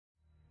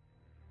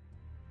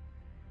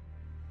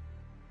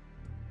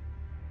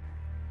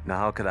Now,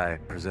 how could I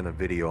present a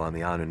video on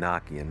the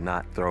Anunnaki and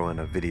not throw in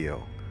a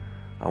video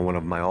on one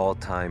of my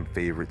all-time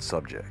favorite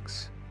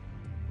subjects,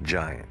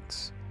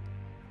 giants?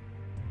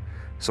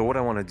 So what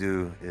I want to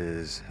do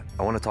is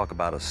I want to talk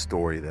about a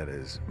story that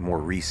is more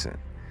recent.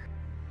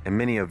 And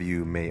many of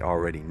you may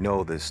already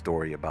know this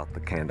story about the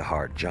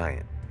Kandahar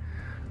giant.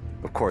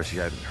 Of course, you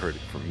haven't heard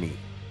it from me.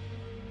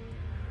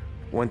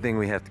 One thing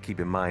we have to keep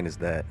in mind is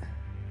that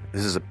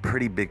this is a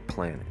pretty big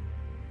planet.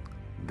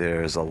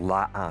 There's a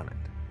lot on it.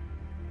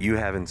 You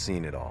haven't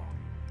seen it all.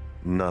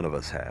 None of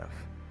us have.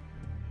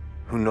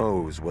 Who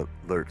knows what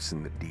lurks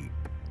in the deep,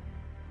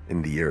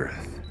 in the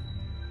earth?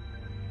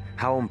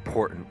 How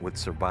important would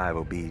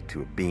survival be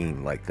to a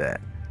being like that?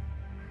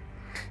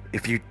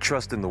 If you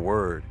trust in the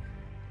word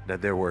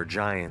that there were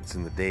giants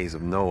in the days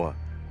of Noah,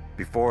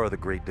 before the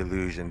Great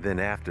Deluge, and then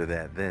after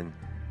that, then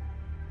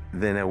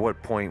at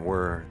what point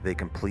were they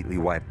completely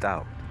wiped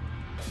out?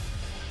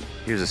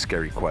 Here's a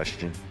scary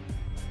question.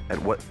 At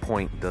what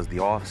point does the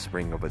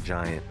offspring of a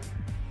giant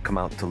come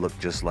out to look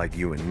just like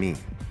you and me?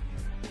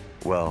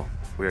 Well,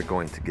 we're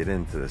going to get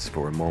into this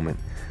for a moment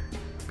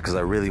because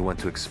I really want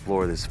to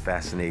explore this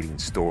fascinating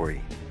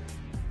story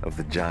of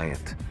the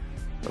giant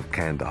of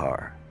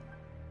Kandahar.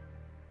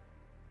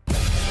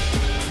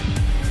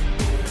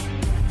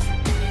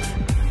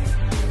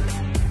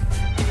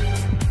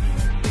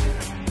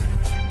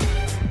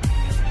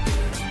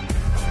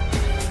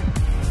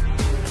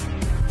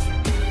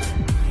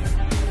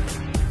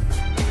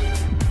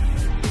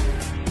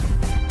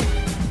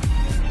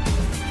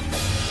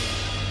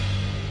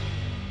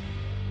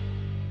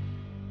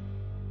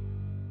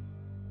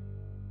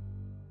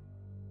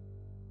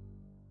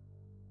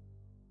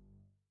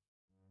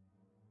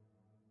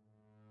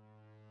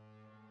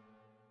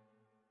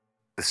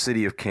 The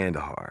city of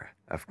Kandahar,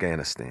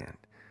 Afghanistan.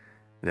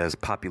 It has a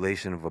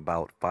population of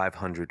about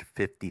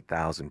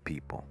 550,000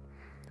 people.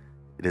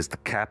 It is the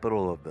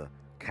capital of the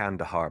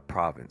Kandahar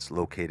province,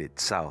 located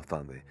south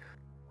on the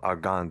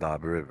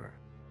Arghandab River.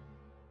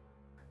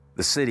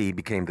 The city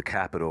became the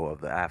capital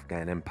of the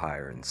Afghan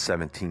Empire in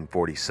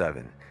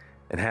 1747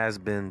 and has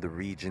been the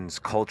region's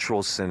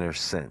cultural center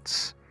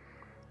since.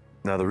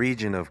 Now, the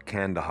region of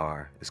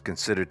Kandahar is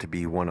considered to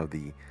be one of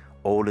the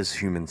oldest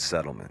human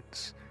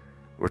settlements.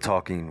 We're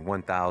talking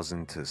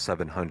 1000 to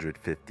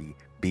 750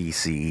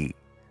 BCE,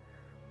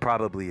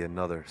 probably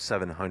another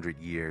 700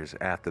 years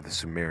after the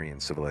Sumerian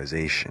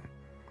civilization.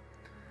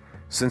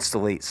 Since the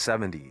late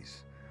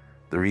 70s,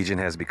 the region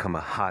has become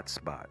a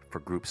hotspot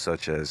for groups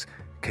such as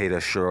Qaeda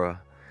Shura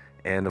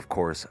and, of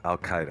course,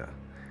 Al-Qaeda,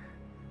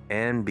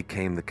 and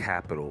became the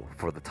capital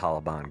for the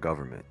Taliban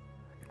government,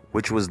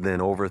 which was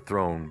then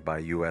overthrown by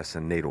US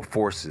and NATO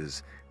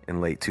forces in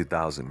late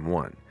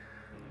 2001.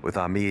 With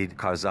Hamid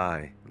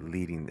Karzai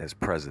leading as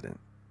president.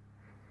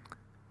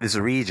 This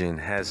region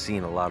has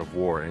seen a lot of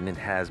war, and it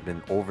has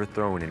been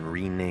overthrown and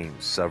renamed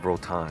several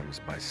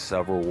times by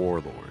several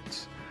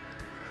warlords.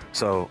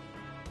 So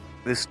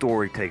this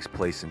story takes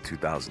place in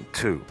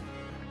 2002,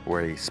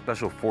 where a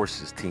special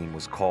forces team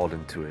was called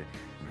into a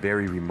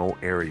very remote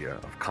area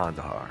of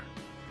Kandahar.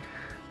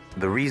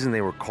 The reason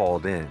they were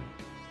called in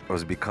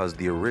was because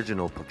the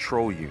original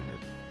patrol unit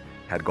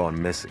had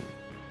gone missing.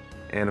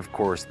 And of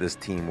course, this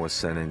team was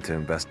sent in to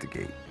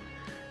investigate.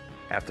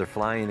 After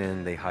flying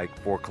in, they hiked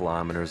 4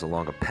 kilometers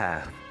along a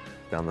path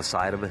down the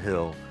side of a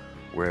hill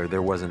where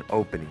there was an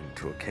opening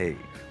to a cave.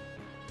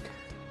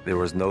 There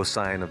was no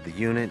sign of the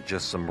unit,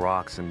 just some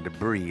rocks and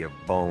debris of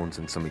bones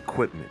and some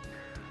equipment,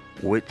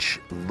 which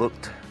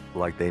looked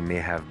like they may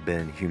have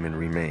been human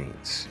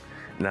remains.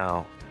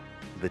 Now,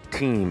 the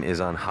team is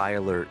on high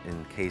alert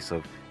in case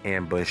of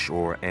ambush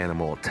or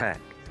animal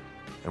attack,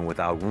 and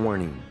without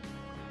warning,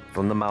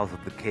 from the mouth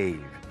of the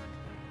cave,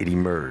 it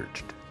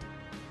emerged.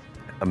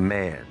 A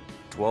man,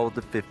 12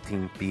 to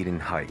 15 feet in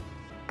height,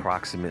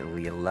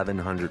 approximately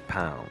 1,100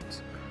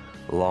 pounds,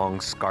 long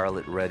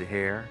scarlet red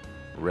hair,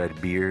 red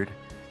beard,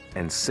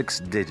 and 6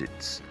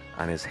 digits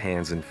on his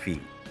hands and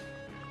feet,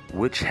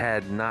 which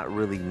had not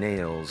really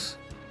nails,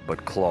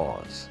 but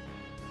claws.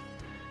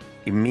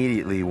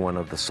 Immediately, one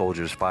of the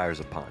soldiers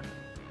fires upon him,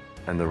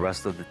 and the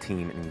rest of the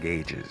team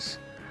engages.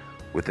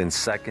 Within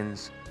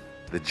seconds,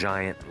 the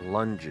giant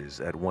lunges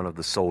at one of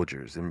the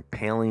soldiers,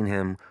 impaling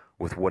him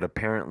with what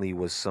apparently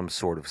was some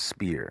sort of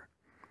spear.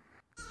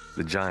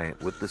 The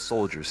giant, with the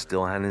soldier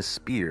still on his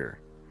spear,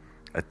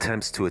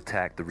 attempts to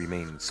attack the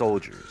remaining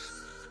soldiers.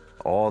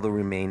 All the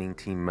remaining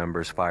team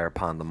members fire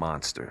upon the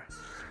monster,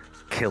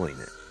 killing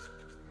it.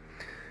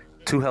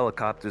 2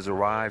 helicopters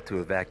arrive to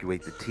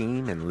evacuate the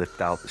team and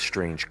lift out the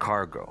strange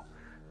cargo.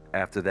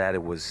 After that,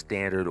 it was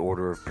standard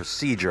order of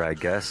procedure, I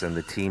guess, and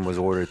the team was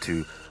ordered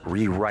to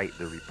rewrite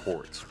the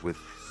reports with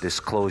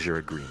disclosure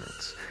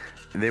agreements.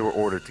 They were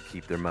ordered to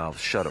keep their mouths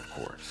shut, of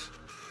course.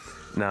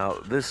 Now,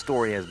 this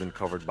story has been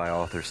covered by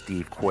author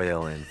Steve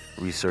Quayle and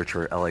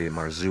researcher Elliot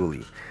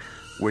Marzulli,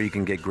 where you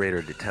can get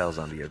greater details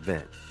on the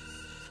event.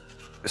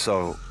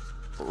 So,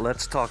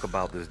 let's talk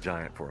about this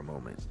giant for a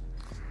moment.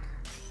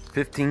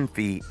 15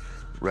 feet,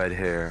 red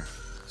hair,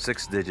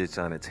 6 digits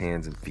on its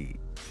hands and feet.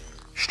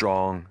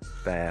 Strong,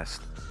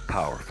 fast,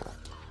 powerful.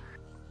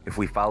 If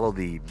we follow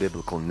the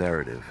biblical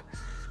narrative,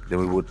 then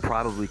we would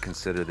probably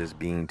consider this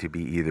being to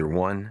be either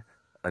one,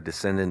 a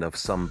descendant of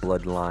some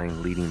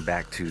bloodline leading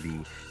back to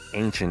the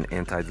ancient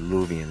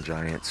antediluvian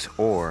giants,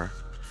 or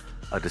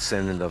a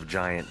descendant of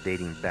giant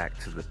dating back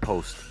to the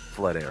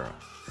post-flood era.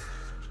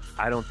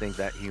 I don't think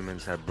that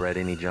humans have bred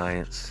any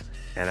giants,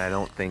 and I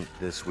don't think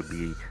this would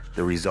be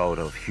the result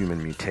of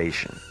human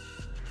mutation.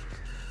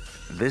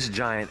 This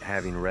giant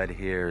having red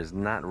hair is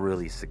not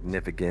really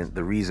significant,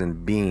 the reason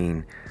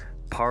being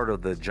part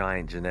of the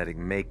giant genetic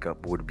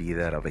makeup would be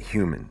that of a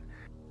human.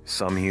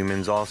 Some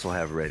humans also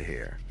have red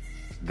hair.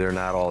 They're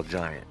not all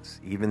giants.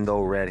 Even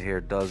though red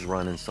hair does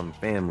run in some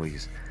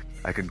families,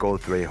 I could go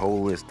through a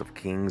whole list of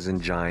kings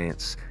and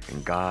giants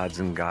and gods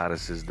and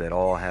goddesses that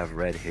all have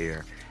red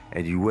hair,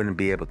 and you wouldn't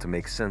be able to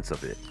make sense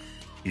of it.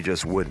 You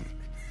just wouldn't,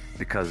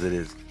 because it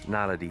is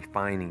not a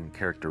defining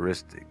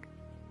characteristic.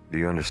 Do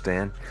you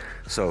understand?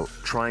 So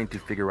trying to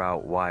figure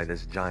out why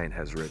this giant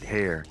has red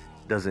hair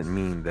doesn't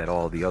mean that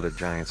all the other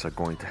giants are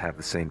going to have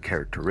the same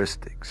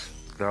characteristics.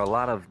 There are a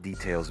lot of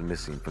details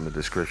missing from the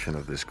description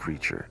of this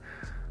creature.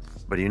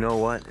 But you know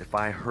what? If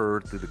I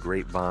heard through the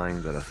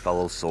grapevine that a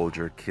fellow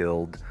soldier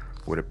killed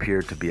what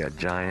appeared to be a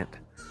giant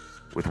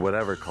with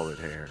whatever colored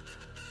hair,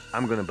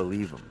 I'm gonna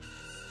believe him.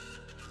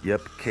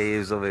 Yep,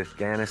 caves of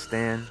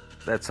Afghanistan?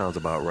 That sounds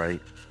about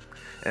right.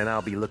 And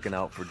I'll be looking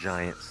out for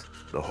giants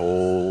the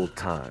whole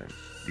time.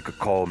 You could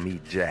call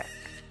me Jack.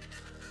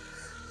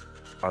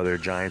 Are there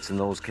giants in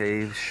those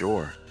caves?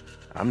 Sure.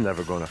 I'm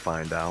never gonna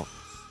find out,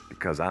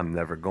 because I'm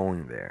never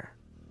going there.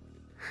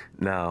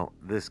 Now,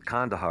 this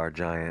Kandahar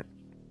giant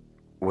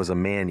was a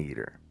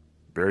man-eater.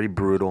 Very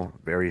brutal,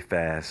 very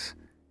fast,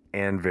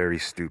 and very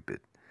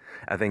stupid.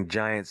 I think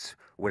giants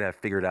would have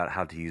figured out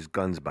how to use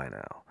guns by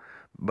now.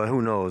 But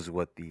who knows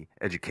what the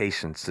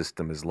education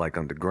system is like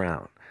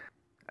underground.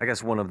 I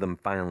guess one of them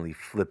finally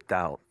flipped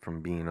out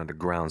from being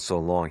underground so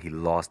long he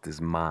lost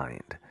his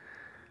mind.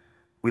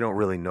 We don't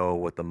really know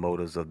what the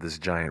motives of this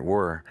giant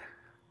were.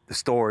 The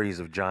stories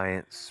of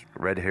giants,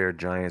 red-haired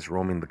giants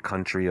roaming the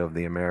country of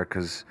the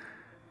Americas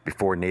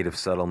before native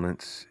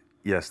settlements,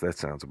 yes, that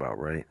sounds about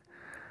right.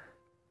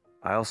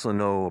 I also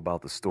know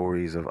about the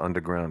stories of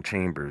underground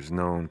chambers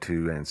known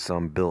to and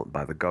some built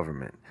by the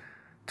government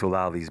to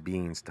allow these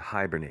beings to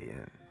hibernate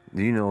in.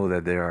 Do you know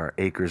that there are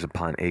acres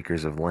upon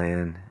acres of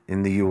land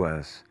in the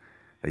U.S.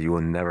 that you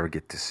will never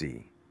get to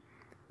see?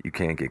 You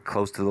can't get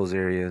close to those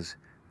areas.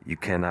 You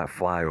cannot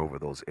fly over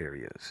those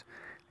areas.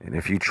 And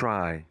if you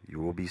try, you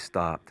will be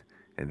stopped,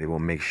 and they will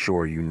make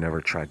sure you never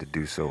try to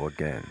do so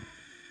again.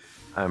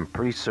 I'm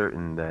pretty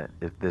certain that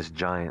if this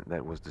giant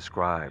that was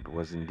described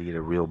was indeed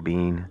a real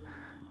being,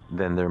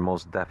 then there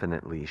most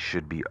definitely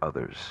should be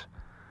others.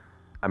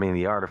 I mean,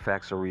 the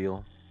artifacts are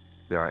real.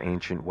 There are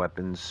ancient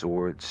weapons,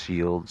 swords,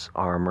 shields,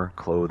 armor,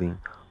 clothing,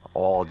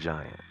 all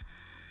giant.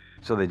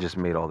 So they just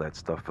made all that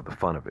stuff for the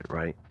fun of it,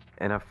 right?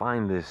 And I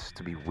find this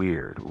to be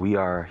weird. We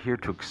are here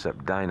to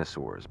accept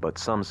dinosaurs, but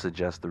some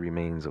suggest the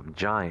remains of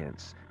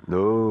giants.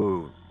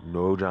 No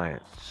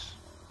giants.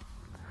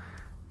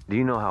 Do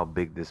you know how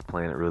big this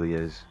planet really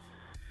is?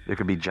 There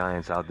could be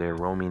giants out there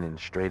roaming in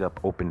straight up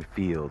open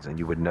fields and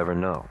you would never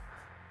know.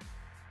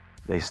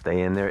 They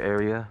stay in their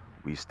area,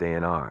 we stay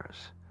in ours.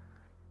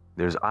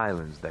 There's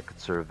islands that could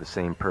serve the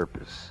same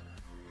purpose.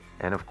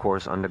 And of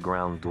course,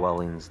 underground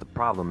dwellings. The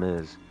problem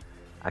is,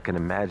 I can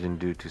imagine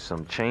due to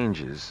some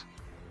changes,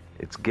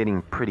 it's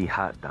getting pretty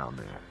hot down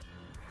there.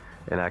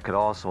 And I could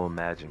also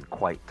imagine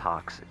quite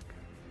toxic.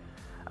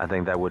 I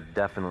think that would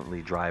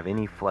definitely drive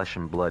any flesh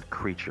and blood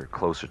creature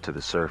closer to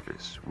the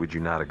surface. Would you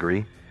not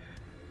agree?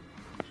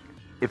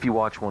 If you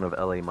watch one of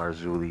L.A.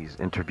 Marzulli's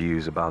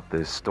interviews about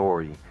this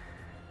story,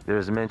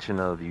 there's mention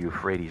of the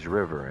Euphrates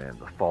River and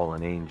the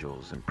fallen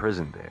angels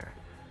imprisoned there.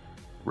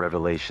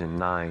 Revelation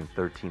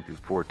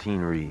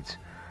 9:13-14 reads,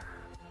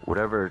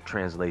 whatever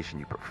translation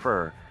you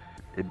prefer,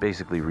 it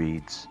basically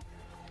reads,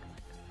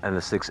 and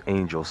the sixth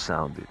angel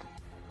sounded,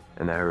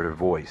 and I heard a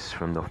voice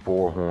from the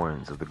four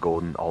horns of the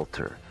golden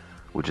altar,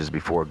 which is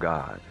before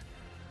God,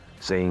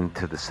 saying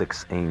to the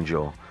sixth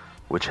angel,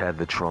 which had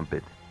the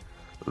trumpet,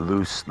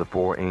 loose the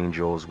four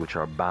angels which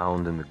are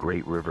bound in the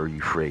great river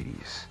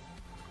Euphrates.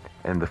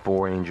 And the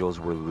four angels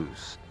were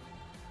loosed,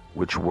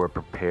 which were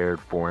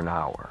prepared for an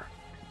hour,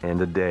 and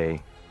a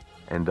day,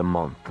 and a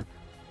month,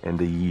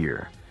 and a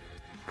year,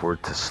 for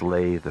to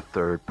slay the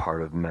third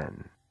part of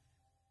men.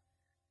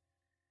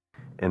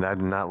 And I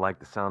do not like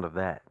the sound of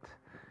that,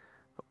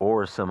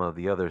 or some of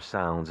the other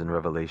sounds in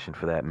Revelation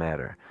for that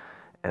matter.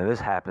 And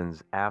this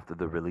happens after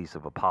the release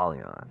of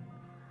Apollyon.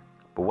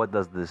 But what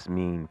does this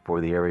mean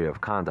for the area of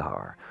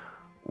Kandahar,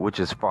 which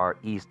is far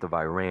east of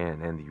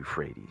Iran and the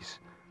Euphrates,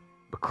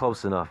 but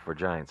close enough for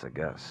giants, I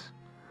guess?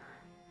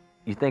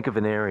 You think if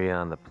an area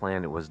on the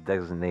planet was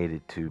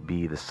designated to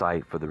be the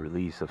site for the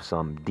release of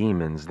some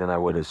demons, then I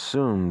would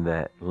assume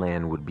that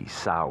land would be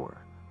sour,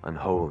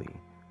 unholy,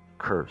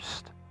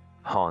 cursed,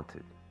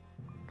 haunted,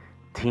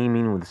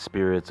 teeming with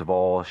spirits of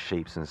all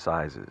shapes and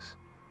sizes.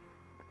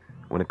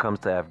 When it comes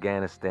to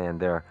Afghanistan,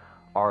 there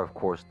are, of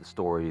course, the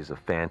stories of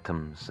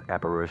phantoms,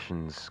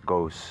 apparitions,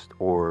 ghosts,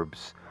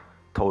 orbs,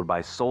 told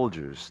by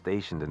soldiers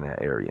stationed in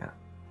that area.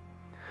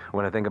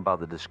 When I think about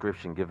the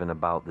description given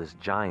about this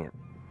giant,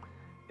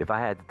 if I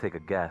had to take a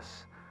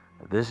guess,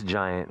 this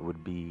giant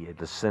would be a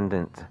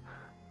descendant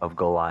of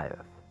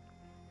Goliath.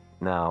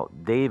 Now,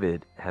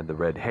 David had the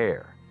red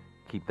hair,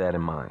 keep that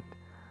in mind,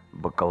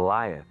 but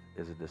Goliath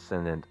is a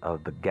descendant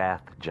of the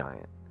Gath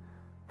giant,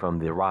 from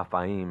the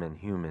Rephaim and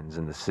humans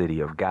in the city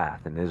of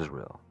Gath in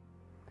Israel.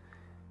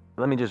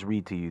 Let me just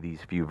read to you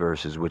these few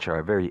verses, which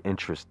are very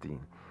interesting.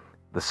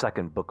 The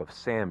second book of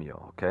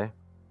Samuel, okay?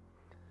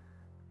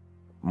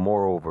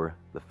 Moreover,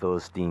 the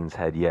Philistines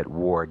had yet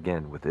war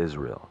again with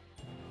Israel,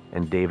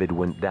 and David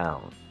went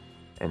down,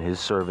 and his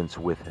servants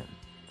with him,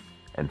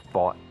 and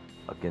fought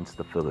against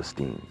the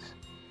Philistines.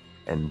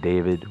 And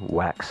David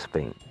waxed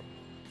faint.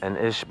 And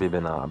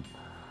Ishbi-benob,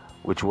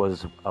 which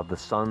was of the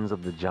sons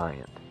of the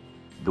giant,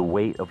 the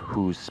weight of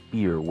whose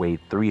spear weighed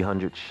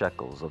 300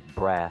 shekels of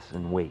brass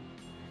in weight,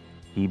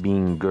 he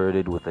being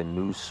girded with a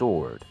new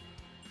sword,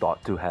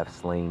 thought to have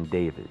slain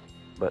David.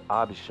 But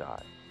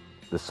Abishai,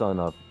 the son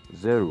of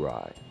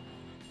Zeruiah,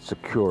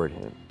 secured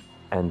him,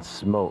 and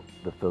smote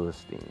the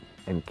Philistine,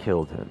 and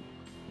killed him.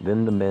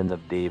 Then the men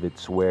of David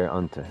sware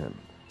unto him,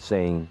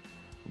 saying,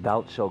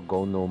 Thou shalt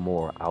go no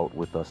more out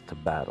with us to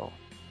battle,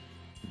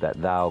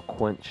 that thou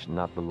quench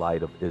not the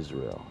light of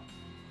Israel.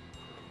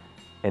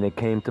 And it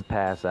came to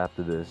pass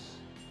after this,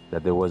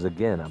 that there was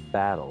again a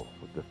battle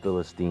with the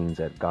Philistines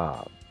at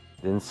Gob.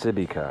 Then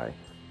Sibbecai,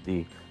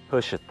 the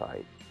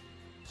Hushathite,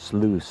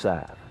 slew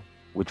Saph,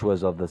 which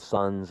was of the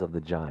sons of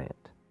the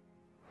giant.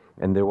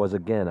 And there was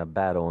again a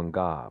battle in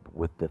Gob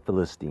with the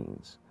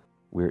Philistines,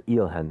 where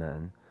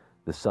Elhanan,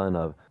 the son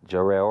of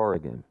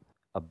Jehoiarib,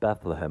 a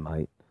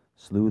Bethlehemite,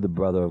 slew the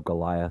brother of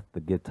Goliath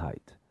the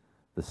Gittite,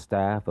 the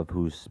staff of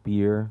whose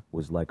spear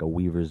was like a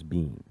weaver's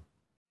beam.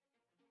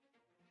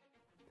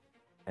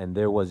 And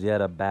there was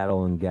yet a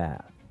battle in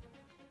Gath,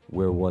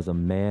 where was a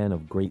man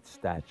of great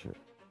stature,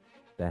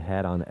 that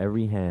had on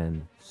every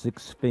hand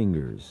 6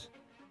 fingers,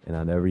 and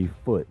on every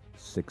foot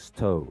 6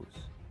 toes,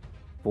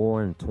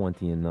 24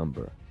 in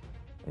number,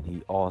 and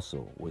he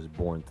also was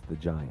born to the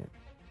giant.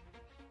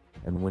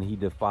 And when he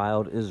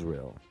defiled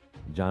Israel,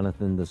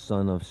 Jonathan the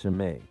son of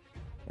Shimei,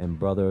 and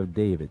brother of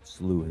David,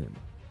 slew him.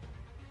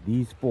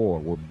 These 4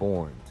 were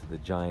born to the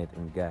giant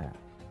in Gath,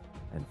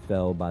 and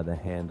fell by the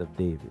hand of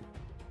David,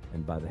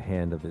 and by the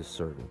hand of his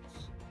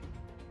servants.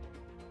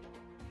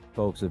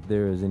 Folks, if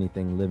there is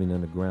anything living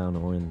underground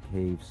or in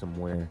caves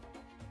somewhere,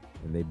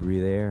 and they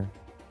breathe air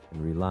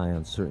and rely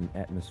on certain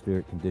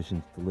atmospheric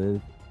conditions to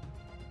live,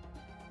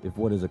 if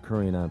what is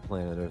occurring on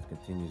planet Earth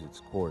continues its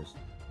course,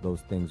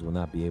 those things will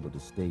not be able to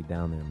stay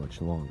down there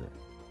much longer.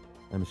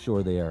 I'm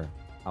sure they are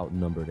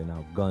outnumbered and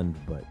outgunned,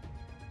 but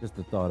just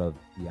the thought of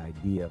the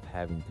idea of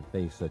having to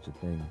face such a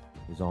thing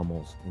is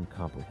almost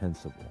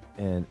incomprehensible.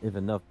 And if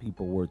enough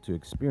people were to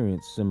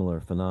experience similar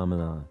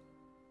phenomena,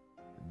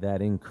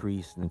 that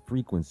increase in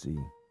frequency,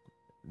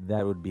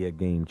 that would be a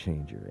game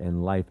changer,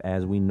 and life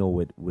as we know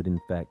it would in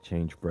fact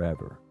change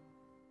forever.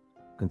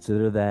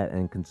 Consider that,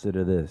 and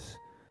consider this.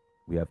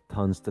 We have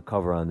tons to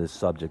cover on this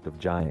subject of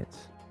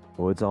giants.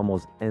 Well, it's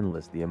almost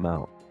endless, the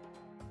amount.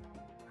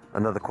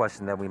 Another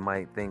question that we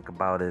might think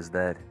about is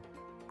that,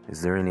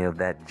 is there any of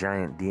that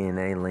giant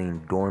DNA laying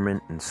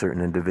dormant in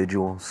certain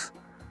individuals?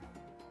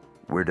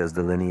 Where does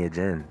the lineage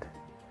end?